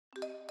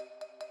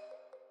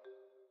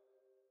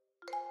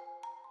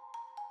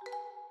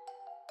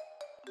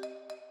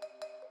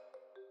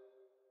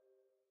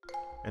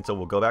And so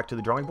we'll go back to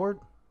the drawing board.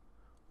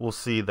 We'll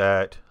see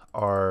that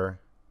our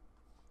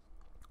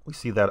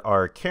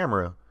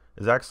camera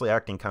is actually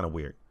acting kind of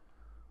weird.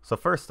 So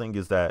first thing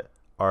is that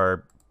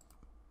our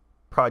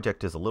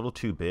project is a little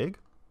too big.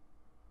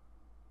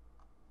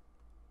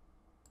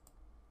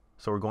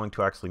 So we're going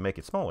to actually make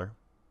it smaller.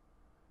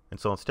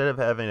 And so instead of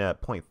having it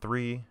at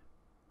 0.3,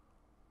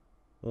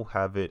 we'll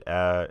have it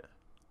at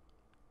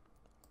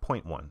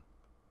 0.1.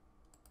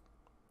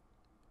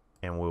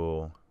 And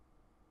we'll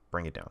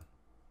bring it down.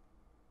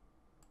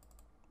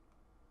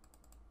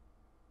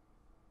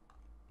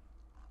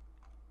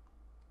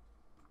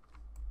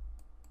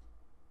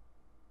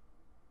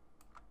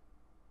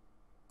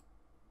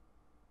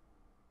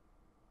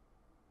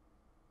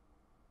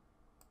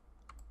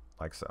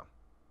 Like so.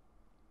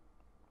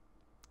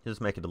 Just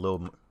make it a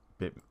little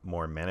bit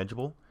more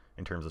manageable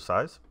in terms of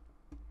size.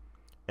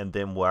 And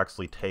then we'll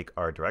actually take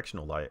our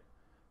directional light,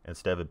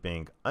 instead of it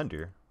being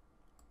under,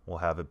 we'll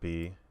have it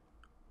be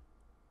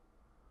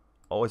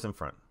always in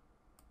front,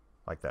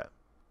 like that.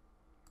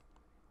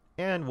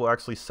 And we'll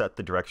actually set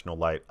the directional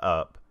light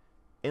up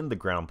in the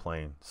ground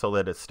plane so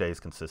that it stays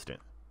consistent.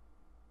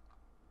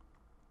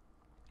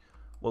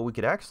 What we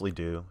could actually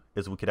do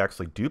is we could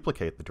actually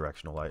duplicate the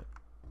directional light,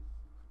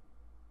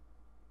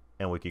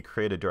 and we could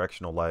create a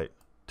directional light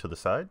to the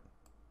side,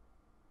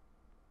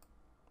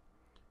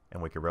 and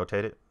we could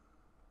rotate it.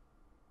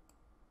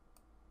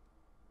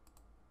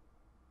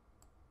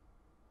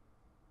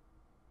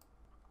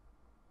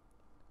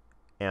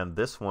 And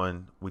this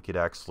one, we could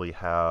actually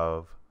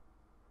have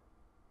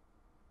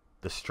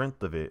the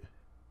strength of it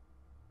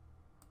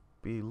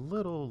be a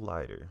little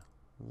lighter,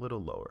 a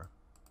little lower.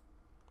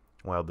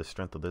 We'll have the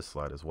strength of this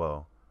slide as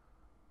well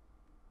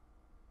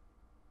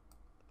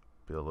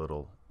be a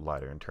little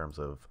lighter in terms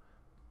of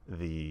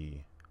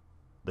the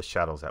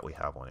shadows that we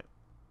have on it.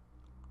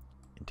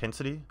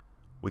 Intensity,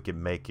 we could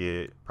make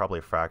it probably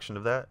a fraction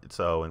of that.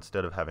 So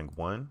instead of having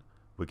 1,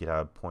 we could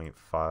have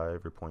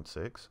 0.5 or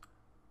 0.6.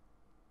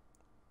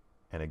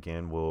 And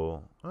again,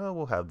 we'll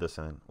have this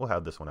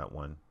one at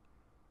 1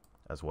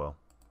 as well.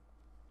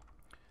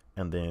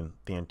 And then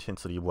the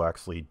intensity will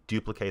actually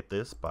duplicate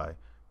this by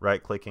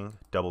right-clicking,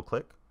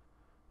 double-click,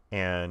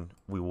 and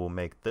we will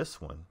make this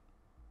one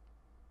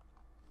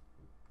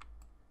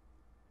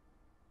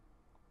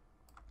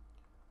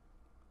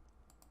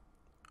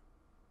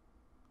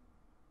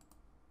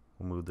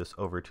we'll move this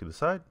over to the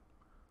side,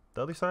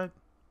 the other side,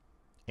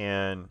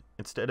 and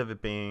instead of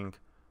it being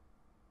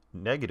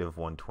negative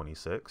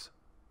 126,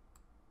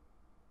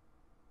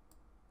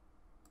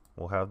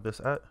 we'll have this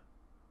at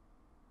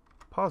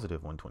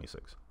positive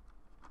 126.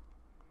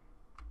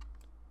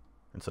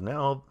 And so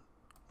now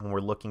when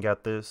we're looking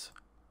at this,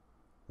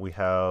 we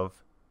have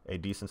a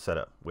decent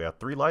setup. We have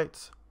 3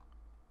 lights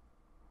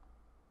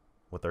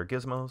with our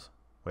gizmos.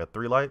 We have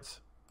 3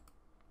 lights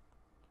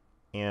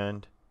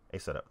and a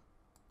setup.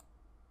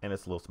 And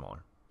it's a little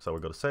smaller. So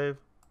we'll go to save.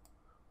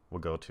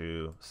 We'll go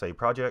to save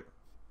project.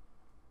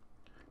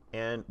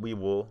 And we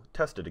will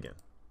test it again.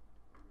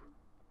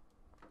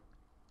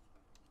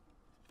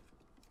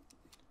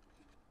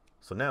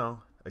 So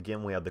now,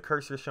 again, we have the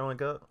cursor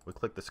showing up. We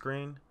click the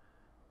screen,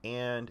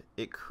 and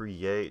it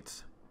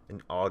creates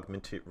an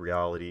augmented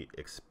reality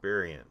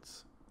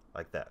experience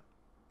like that.